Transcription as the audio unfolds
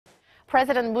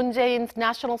President Moon Jae-in's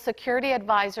national security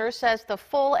advisor says the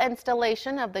full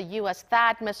installation of the U.S.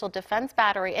 THAAD missile defense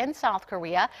battery in South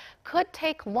Korea could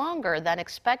take longer than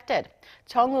expected.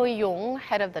 Chung Eui-yong,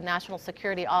 head of the National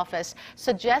Security Office,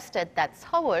 suggested that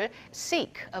Seoul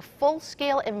seek a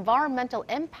full-scale environmental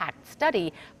impact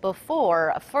study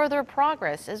before further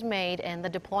progress is made in the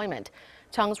deployment.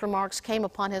 Chung's remarks came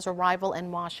upon his arrival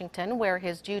in Washington, where he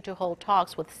is due to hold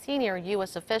talks with senior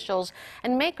U.S. officials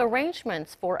and make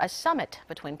arrangements for a summit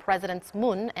between Presidents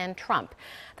Moon and Trump.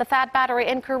 The THAAD battery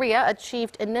in Korea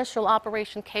achieved initial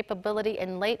operation capability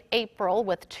in late April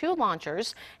with 2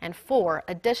 launchers, and 4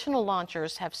 additional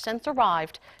launchers have since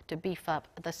arrived to beef up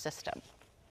the system.